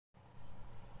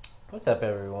What's up,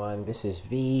 everyone? This is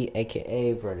V,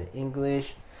 aka Brother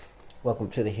English. Welcome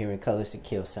to the Hearing Colors to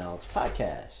Kill Sounds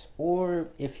podcast. Or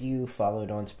if you follow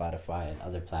it on Spotify and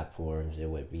other platforms, it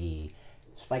would be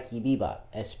Spiky Bebop,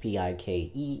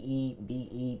 Spikeebebop.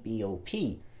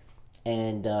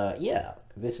 And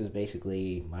this is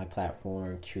basically my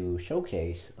platform to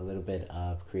showcase a little bit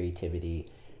of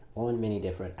creativity on many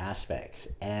different aspects.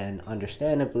 And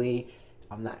understandably,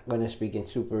 I'm not going to speak in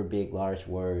super big, large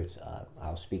words.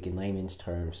 I'll speak in layman's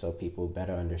terms so people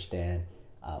better understand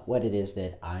what it is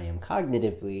that I am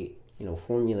cognitively,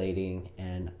 formulating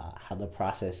and how the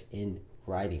process in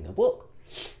writing a book.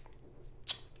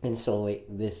 And so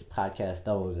this podcast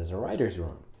doubles as a writer's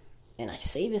room. And I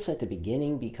say this at the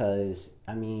beginning because,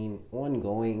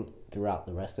 ongoing throughout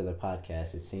the rest of the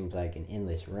podcast, it seems like an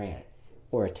endless rant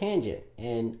or a tangent.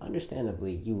 And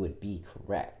understandably, you would be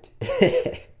correct.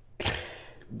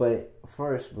 But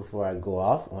first, before I go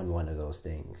off on one of those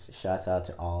things, shouts out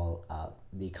to all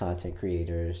the content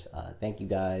creators. Thank you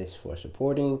guys for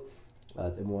supporting.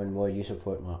 The more and more you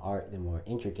support my art, the more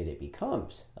intricate it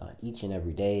becomes each and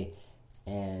every day.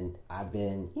 And I've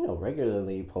been,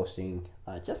 regularly posting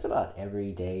just about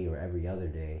every day or every other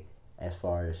day as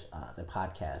far as the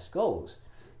podcast goes.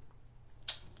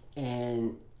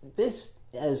 And this,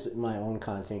 as my own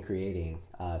content creating,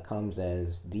 comes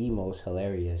as the most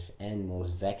hilarious and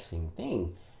most vexing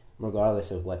thing, regardless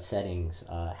of what settings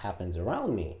happens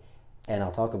around me. And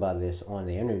I'll talk about this on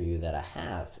the interview that I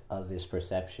have of this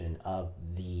perception of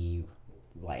the,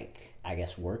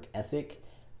 work ethic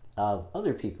of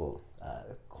other people,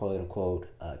 quote unquote,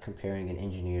 comparing an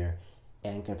engineer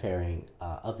and comparing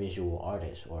a visual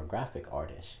artist or a graphic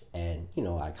artist. And,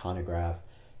 iconograph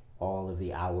all of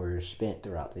the hours spent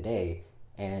throughout the day.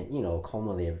 And,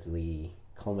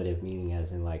 cumulative meaning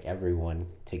as in like everyone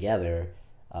together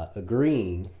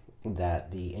agreeing that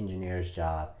the engineer's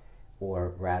job,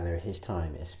 or rather his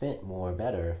time, is spent more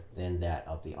better than that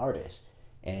of the artist.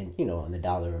 And, in the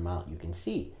dollar amount you can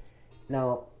see.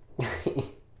 Now,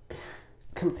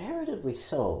 comparatively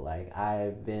so, like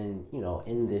I've been,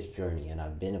 in this journey and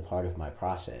I've been a part of my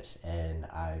process, and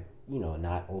I've,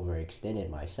 not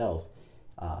overextended myself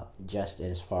just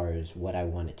as far as what I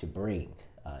wanted to bring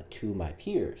to my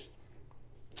peers.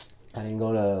 I didn't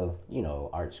go to,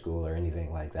 art school or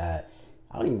anything like that.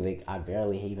 I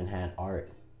barely even had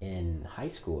art in high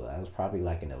school. That was probably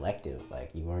like an elective,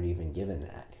 like you weren't even given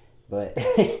that. But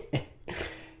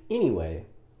anyway,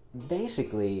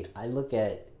 basically, I look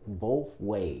at both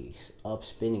ways of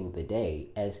spending the day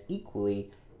as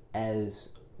equally as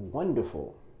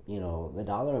wonderful. The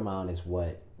dollar amount is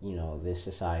what, this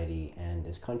society and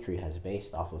this country has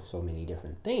based off of so many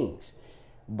different things.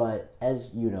 But as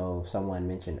someone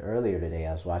mentioned earlier today,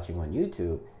 I was watching on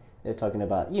YouTube, they're talking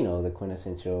about, the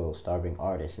quintessential starving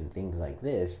artist and things like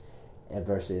this,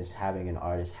 versus having an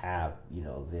artist have,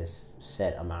 this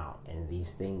set amount and these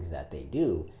things that they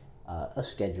do, a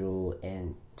schedule.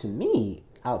 And to me,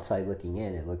 outside looking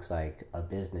in, it looks like a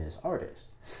business artist.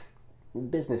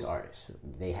 Business artists,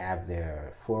 they have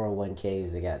their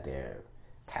 401ks, they got their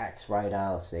tax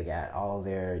write-outs, they got all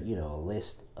their,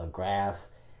 list, a graph,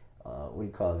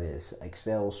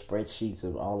 Excel spreadsheets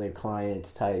of all their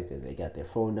clients typed, and they got their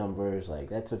phone numbers. Like,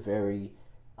 that's a very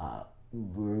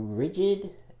rigid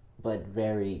but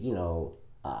very,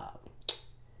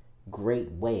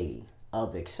 great way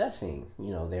of accessing,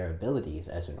 their abilities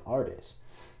as an artist.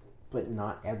 But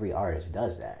not every artist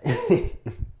does that.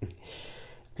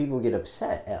 People get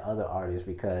upset at other artists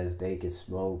because they can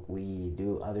smoke weed,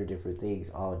 do other different things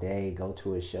all day, go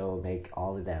to a show, make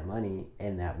all of that money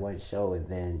in that one show, and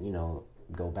then,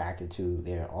 go back into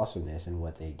their awesomeness and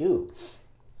what they do.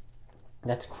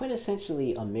 That's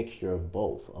quintessentially a mixture of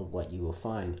both of what you will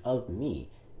find of me,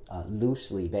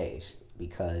 loosely based,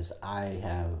 because I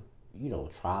have,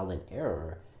 trial and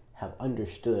error, have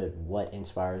understood what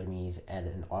inspires me as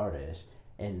an artist,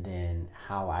 and then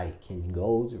how I can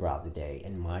go throughout the day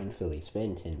and mindfully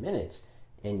spend 10 minutes.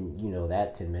 And,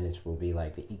 that 10 minutes will be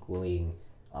like the equaling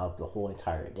of the whole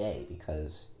entire day,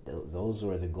 because those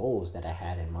were the goals that I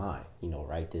had in mind.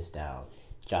 Write this down,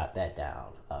 jot that down,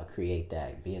 create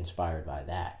that, be inspired by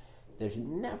that. There's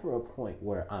never a point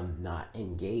where I'm not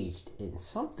engaged in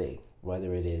something,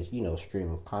 whether it is,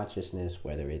 stream of consciousness,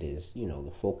 whether it is,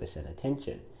 the focus and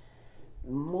attention.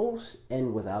 Most,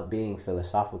 and without being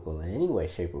philosophical in any way,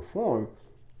 shape, or form,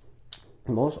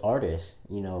 most artists,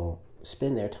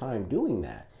 spend their time doing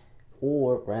that,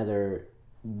 or rather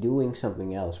doing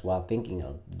something else while thinking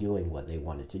of doing what they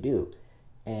wanted to do.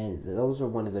 And those are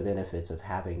one of the benefits of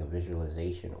having a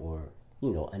visualization or,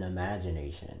 an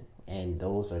imagination. And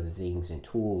those are the things and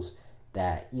tools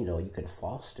that, you can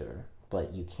foster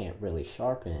but you can't really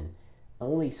sharpen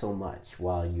only so much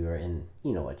while you're in,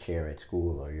 a chair at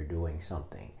school or you're doing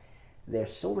something.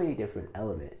 There's so many different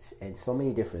elements and so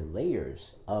many different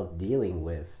layers of dealing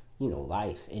with,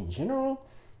 life in general,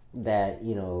 that,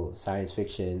 science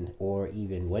fiction or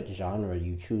even what genre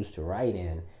you choose to write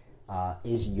in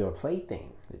is your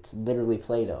plaything. It's literally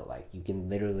Play-Doh. Like, you can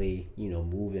literally,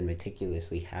 move and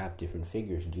meticulously have different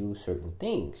figures do certain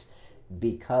things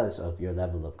because of your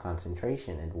level of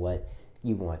concentration and what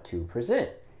you want to present.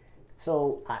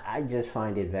 So I just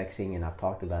find it vexing, and I've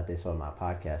talked about this on my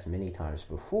podcast many times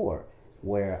before,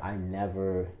 where I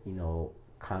never,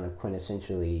 kind of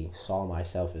quintessentially saw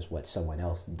myself as what someone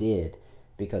else did,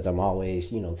 because I'm always,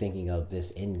 thinking of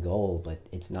this end goal, but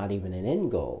it's not even an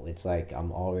end goal. It's like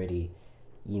I'm already,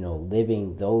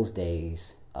 living those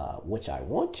days, which I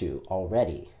want to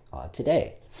already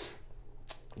today.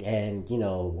 And,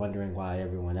 wondering why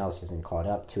everyone else isn't caught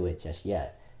up to it just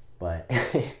yet. But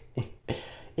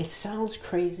it sounds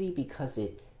crazy because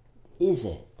it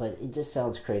isn't, but it just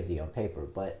sounds crazy on paper.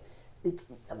 But it's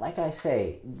like I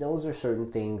say, those are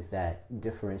certain things that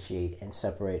differentiate and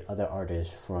separate other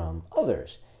artists from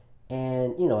others.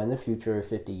 And, in the future,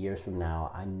 50 years from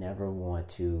now, I never want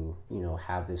to,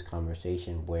 have this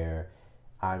conversation where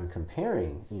I'm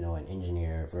comparing, an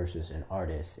engineer versus an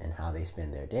artist and how they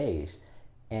spend their days.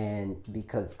 And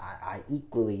because I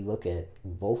equally look at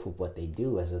both of what they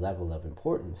do as a level of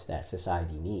importance that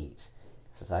society needs.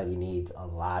 Society needs a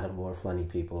lot of more funny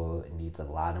people. It needs a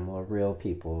lot of more real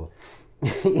people.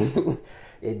 It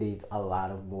needs a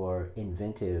lot of more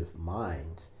inventive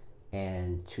minds.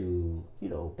 And to,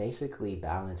 basically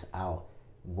balance out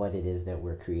what it is that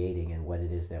we're creating and what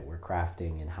it is that we're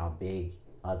crafting and how big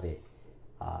of it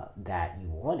that you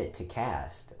want it to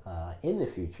cast in the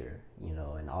future,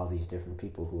 and all these different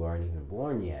people who aren't even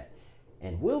born yet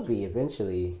and will be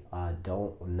eventually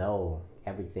don't know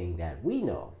everything that we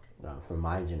know from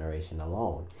my generation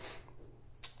alone.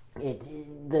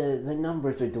 The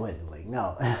numbers are dwindling.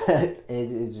 No,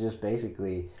 it's just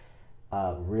basically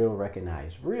real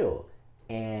recognize real.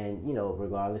 And,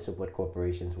 regardless of what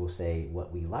corporations will say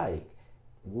what we like,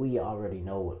 we already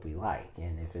know what we like.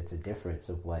 And if it's a difference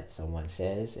of what someone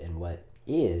says and what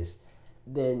is,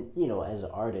 then, as an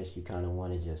artist, you kind of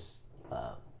want to just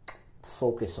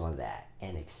focus on that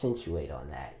and accentuate on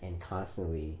that and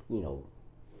constantly,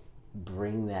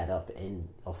 bring that up in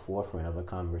a forefront of a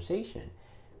conversation,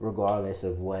 regardless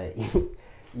of what,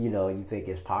 you think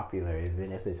is popular,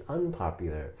 even if it's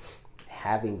unpopular.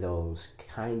 Having those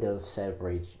kind of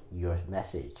separates your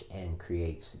message and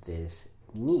creates this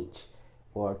niche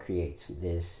or creates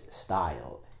this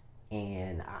style.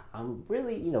 And I'm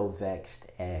really, vexed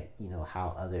at,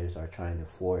 how others are trying to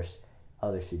force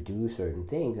others to do certain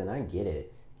things. And I get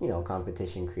it.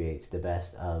 Competition creates the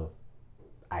best of,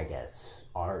 I guess,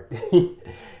 art.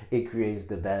 It creates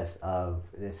the best of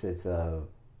this sense of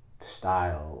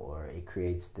style, or it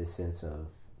creates this sense of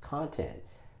content.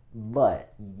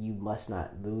 But you must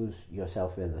not lose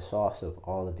yourself in the sauce of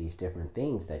all of these different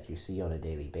things that you see on a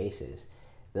daily basis.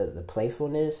 The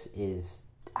playfulness is,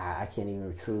 I can't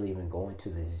even truly even go into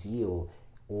the zeal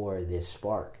or this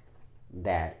spark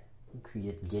that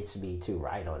gets me to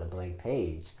write on a blank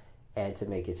page and to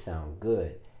make it sound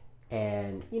good.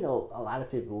 And, a lot of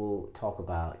people talk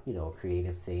about,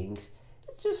 creative things.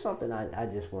 It's just something I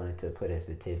just wanted to put as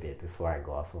a tidbit before I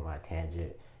go off on my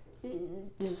tangent.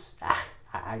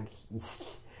 I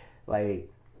like,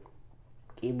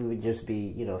 it would just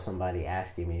be, somebody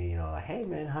asking me, like, hey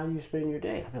man, how do you spend your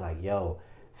day? I'd be like, yo,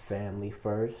 family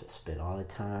first, spend all the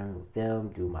time with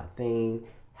them, do my thing,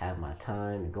 have my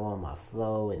time, and go on my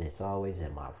flow, and it's always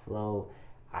in my flow.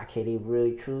 I can't even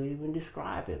really truly even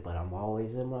describe it, but I'm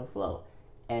always in my flow.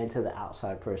 And to the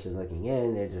outside person looking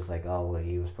in, they're just like, oh, well,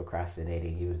 he was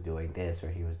procrastinating, he was doing this, or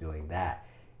he was doing that.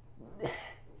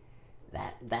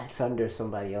 That's under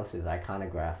somebody else's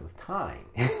iconograph of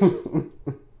time.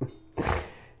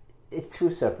 It's two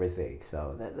separate things,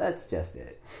 so that's just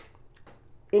it.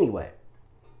 Anyway,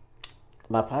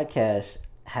 my podcast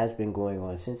has been going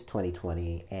on since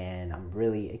 2020, and I'm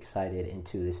really excited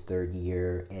into this third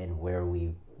year and where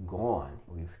we've gone.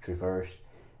 We've traversed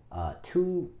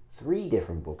 3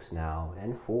 different books now,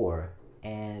 and 4,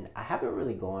 and I haven't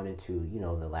really gone into,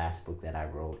 the last book that I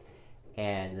wrote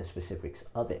and the specifics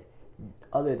of it,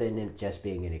 other than it just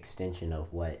being an extension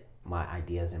of what my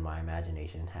ideas and my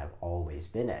imagination have always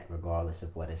been at, regardless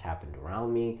of what has happened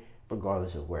around me,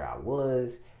 regardless of where I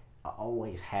was. I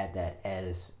always had that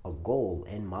as a goal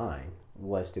in mind,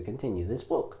 was to continue this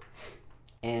book.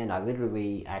 And I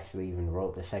literally actually even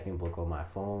wrote the second book on my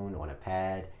phone, on a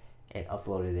pad, and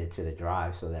uploaded it to the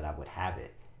drive so that I would have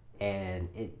it. And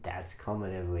that's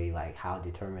cumulatively like how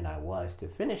determined I was to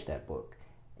finish that book.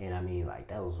 And I mean, like,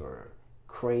 those were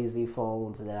crazy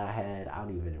phones that I had. I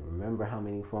don't even remember how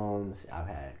many phones. I've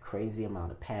had crazy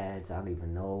amount of pads. I don't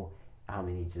even know how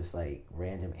many just like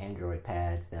random Android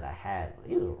pads that I had.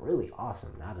 It was really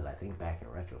awesome now that I think back in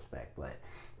retrospect. But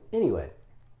anyway,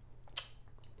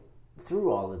 through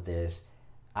all of this,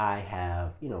 I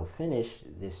have, finished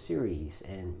this series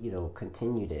and,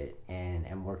 continued it and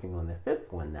am working on the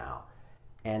fifth one now.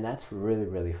 And that's really,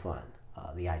 really fun.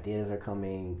 The ideas are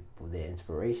coming, the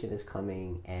inspiration is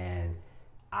coming, and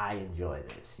I enjoy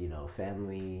this.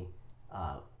 Family,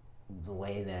 uh, the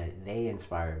way that they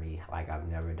inspire me, like I've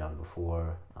never done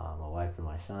before. My wife and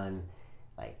my son,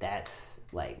 like that's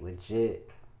like legit.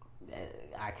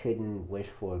 I couldn't wish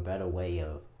for a better way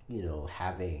of,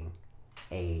 having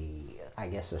I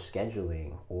guess, a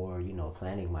scheduling or,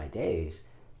 planning my days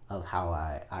of how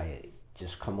I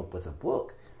just come up with a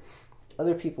book.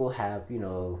 Other people have,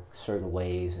 certain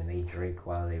ways, and they drink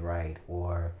while they write,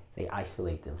 or they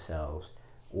isolate themselves,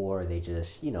 or they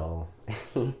just, no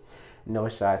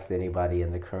shots to anybody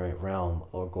in the current realm,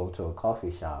 or go to a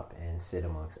coffee shop and sit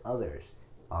amongst others,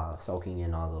 soaking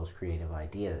in all those creative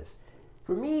ideas.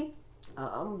 For me,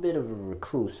 I'm a bit of a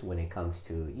recluse when it comes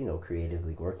to,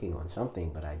 creatively working on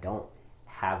something, but I don't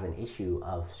have an issue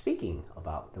of speaking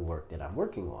about the work that I'm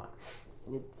working on.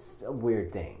 It's a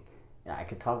weird thing. I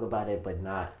could talk about it, but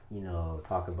not,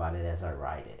 talk about it as I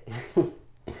write it.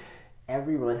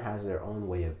 Everyone has their own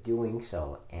way of doing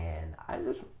so, and I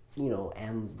just,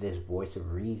 am this voice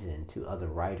of reason to other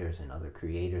writers and other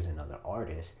creators and other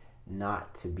artists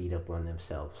not to beat up on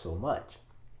themselves so much.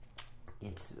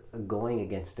 It's going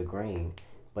against the grain,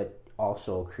 but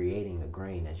also creating a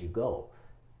grain as you go.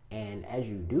 And as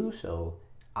you do so,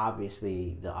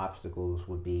 obviously the obstacles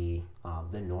would be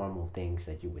the normal things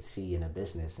that you would see in a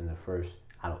business in the first,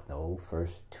 I don't know,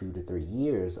 first 2 to 3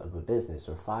 years of a business,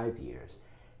 or 5 years.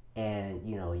 And,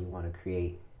 you want to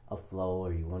create a flow,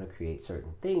 or you want to create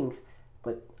certain things.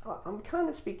 But I'm kind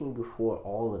of speaking before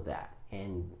all of that,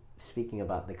 and speaking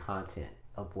about the content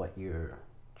of what you're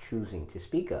choosing to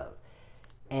speak of.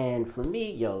 And for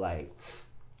me, like,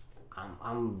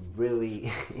 I'm really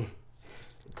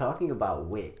talking about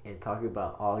wit and talking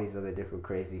about all these other different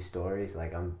crazy stories.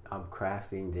 Like, I'm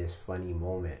crafting this funny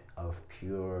moment of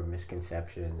pure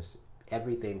misconceptions,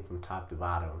 everything from top to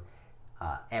bottom.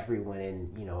 Everyone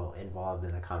involved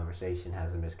in the conversation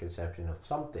has a misconception of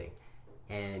something,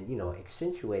 and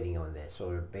accentuating on this,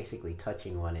 or basically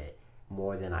touching on it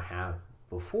more than I have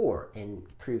before in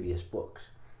previous books.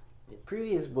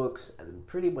 Previous books,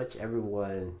 pretty much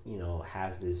everyone,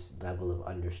 has this level of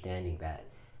understanding that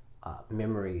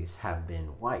memories have been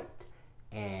wiped.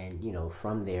 And,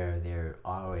 from there, they're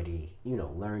already,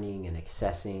 learning and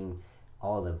accessing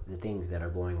all of the things that are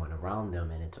going on around them.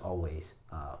 And it's always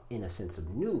in a sense of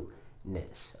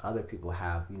newness. Other people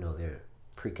have, their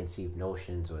preconceived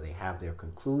notions, or they have their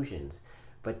conclusions.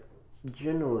 But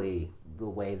generally, the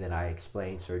way that I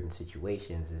explain certain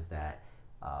situations is that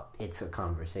it's a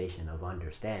conversation of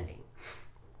understanding.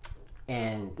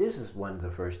 And this is one of the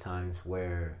first times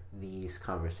where these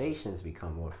conversations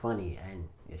become more funny and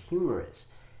humorous.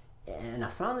 And I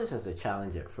found this as a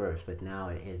challenge at first, but now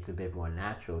it's a bit more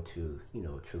natural to,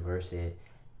 traverse it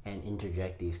and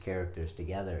interject these characters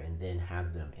together, and then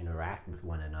have them interact with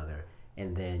one another,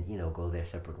 and then, go their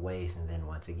separate ways, and then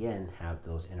once again have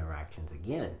those interactions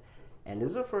again. And this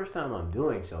is the first time I'm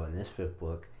doing so in this fifth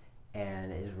book.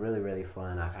 And it's really, really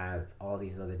fun. I have all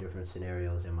these other different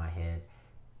scenarios in my head,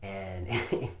 and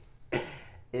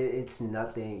it's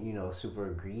nothing,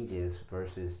 super egregious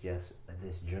versus just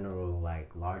this general, like,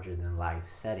 larger than life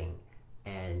setting.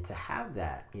 And to have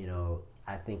that,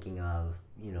 I'm thinking of,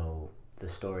 the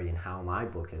story and how my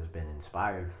book has been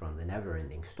inspired from the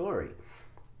Never-Ending Story.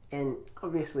 And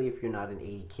obviously, if you're not an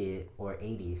 80s kid or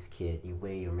 80s kid, you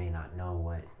may or may not know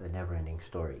what the Never-Ending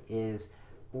Story is.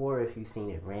 Or if you've seen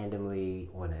it randomly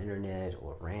on the internet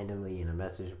or randomly in a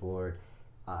message board,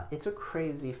 it's a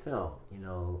crazy film,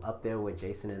 up there with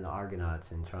Jason and the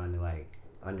Argonauts, and trying to, like,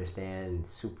 understand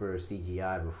super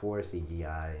CGI before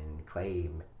CGI, and clay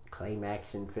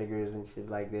action figures and shit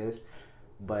like this.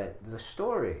 But the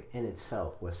story in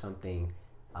itself was something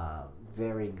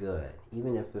very good,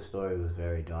 even if the story was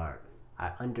very dark.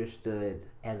 I understood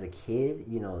as a kid,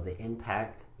 the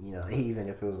impact, even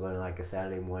if it was like a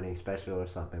Saturday morning special or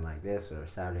something like this, or a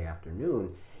Saturday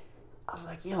afternoon. I was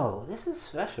like, yo, this is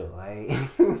special. Like,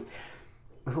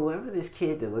 whoever this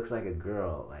kid that looks like a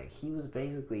girl, like, he was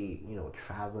basically,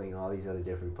 traveling all these other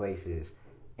different places.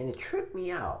 And it tripped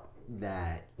me out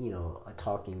that, a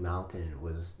talking mountain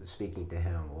was speaking to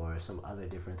him, or some other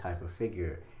different type of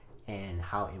figure. and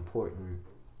how important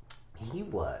he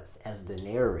was as the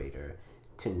narrator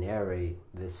to narrate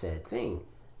the said thing.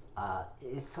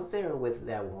 It's up there with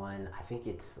that one. I think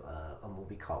it's a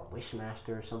movie called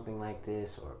Wishmaster or something like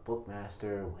this, or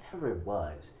Bookmaster, whatever it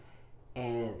was.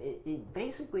 And it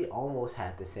basically almost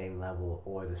had the same level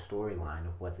or the storyline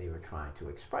of what they were trying to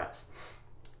express.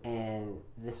 And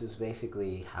this was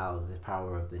basically how the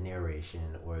power of the narration,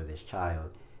 or this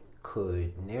child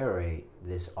could narrate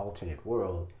this alternate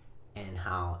world, and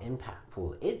how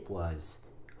impactful it was,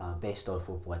 based off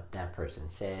of what that person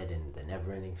said and the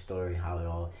never ending story, how it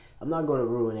all. I'm not going to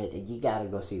ruin it. You got to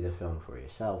go see the film for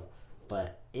yourself.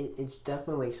 But it's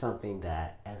definitely something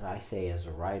that, as I say, as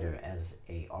a writer, as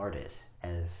a artist,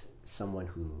 as someone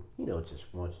who,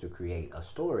 just wants to create a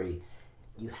story,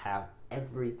 you have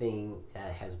everything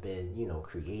that has been,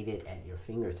 created at your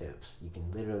fingertips. You can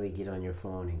literally get on your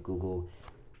phone and Google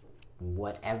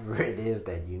whatever it is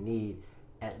that you need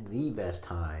at the best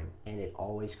time, and it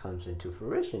always comes into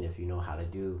fruition if you know how to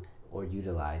do or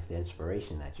utilize the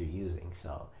inspiration that you're using.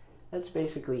 So that's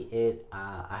basically it.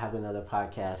 I have another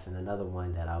podcast and another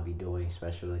one that I'll be doing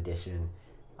special edition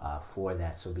for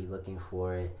that, so be looking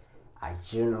for it. I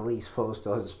generally post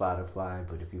on Spotify,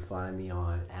 but if you find me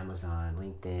on Amazon,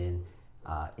 LinkedIn,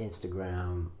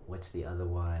 Instagram, what's the other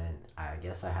one? I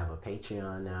guess I have a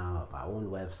Patreon now, my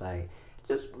own website,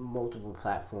 just multiple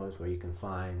platforms where you can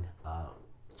find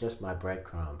just my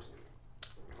breadcrumbs.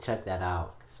 Check that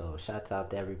out. So shouts out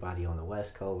to everybody on the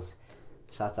West Coast.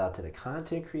 Shouts out to the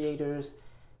content creators.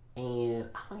 And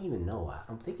I don't even know.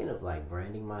 I'm thinking of like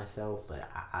branding myself, but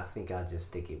I think I'll just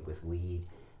stick it with weed.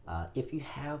 If you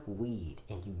have weed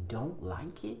and you don't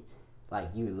like it, like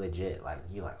you legit, like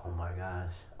you're like, oh my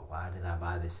gosh, why did I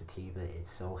buy this sativa?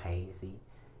 It's so hazy.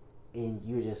 And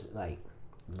you're just like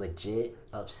legit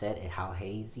upset at how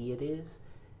hazy it is.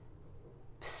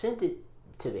 Send it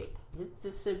to me.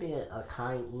 Just send me a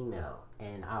kind email,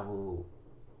 and I will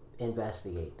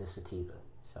investigate the sativa.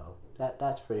 So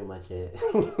that's pretty much it.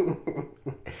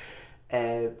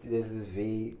 And this is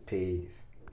V. Peace.